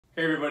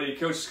Hey everybody,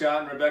 Coach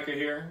Scott and Rebecca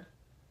here.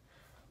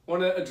 I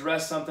want to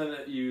address something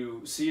that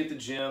you see at the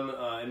gym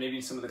and maybe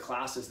some of the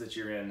classes that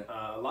you're in.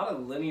 A lot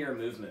of linear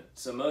movement.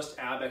 So most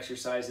ab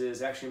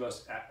exercises, actually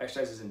most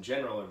exercises in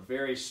general, are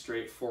very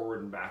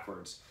straightforward and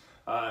backwards.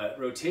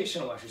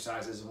 Rotational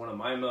exercises is one of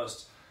my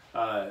most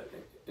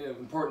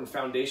important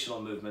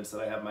foundational movements that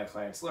I have my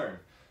clients learn.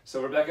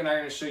 So Rebecca and I are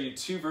going to show you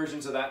two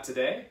versions of that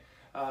today.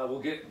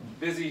 We'll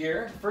get busy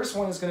here. First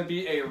one is going to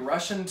be a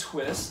Russian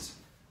twist.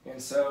 And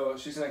so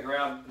she's going to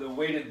grab the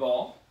weighted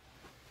ball.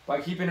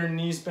 By keeping her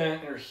knees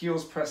bent and her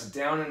heels pressed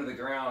down into the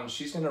ground,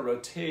 she's going to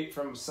rotate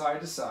from side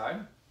to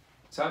side,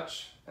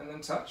 touch, and then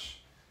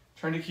touch.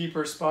 Trying to keep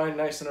her spine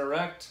nice and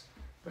erect,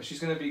 but she's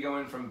going to be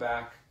going from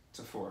back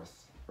to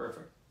forth.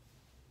 Perfect.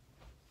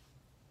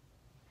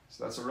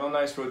 So that's a real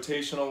nice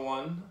rotational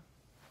one.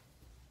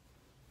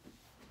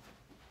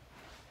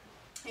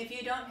 If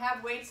you don't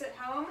have weights at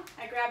home,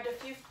 I grabbed a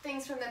few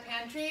things from the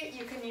pantry.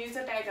 You can use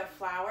a bag of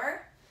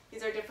flour.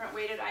 These are different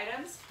weighted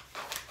items.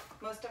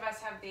 Most of us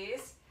have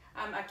these.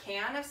 A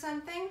can of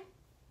something,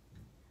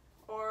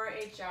 or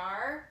a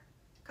jar,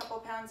 a couple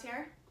pounds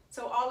here.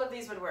 So all of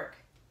these would work.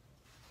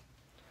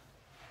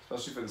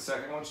 Especially for the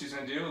second one she's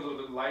going to do, a little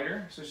bit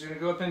lighter. So she's going to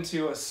go up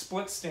into a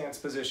split stance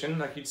position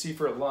like you'd see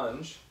for a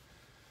lunge.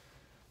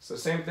 So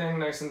same thing,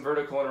 nice and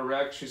vertical and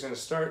erect. She's going to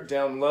start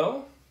down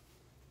low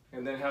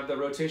and then have the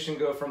rotation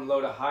go from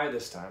low to high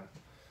this time.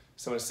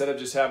 So instead of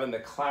just having the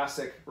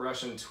classic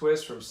Russian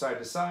twist from side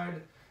to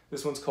side,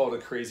 this one's called a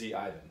crazy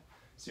Ivan.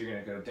 So you're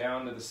going to go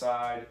down to the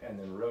side and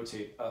then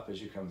rotate up as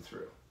you come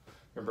through.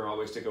 Remember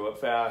always to go up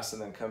fast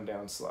and then come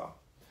down slow.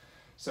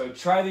 So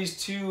try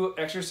these two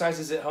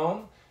exercises at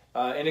home.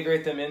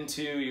 Integrate them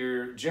into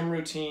your gym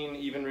routine,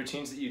 even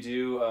routines that you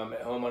do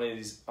at home on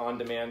these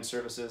on-demand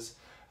services.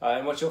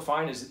 And what you'll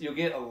find is that you'll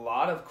get a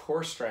lot of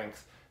core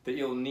strength that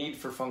you'll need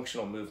for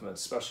functional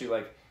movements, especially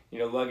like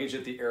luggage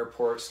at the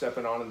airport,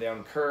 stepping on and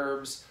down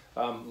curbs,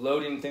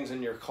 loading things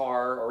in your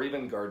car, or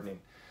even gardening.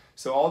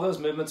 So all those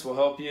movements will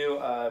help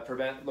you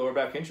prevent lower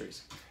back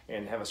injuries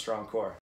and have a strong core.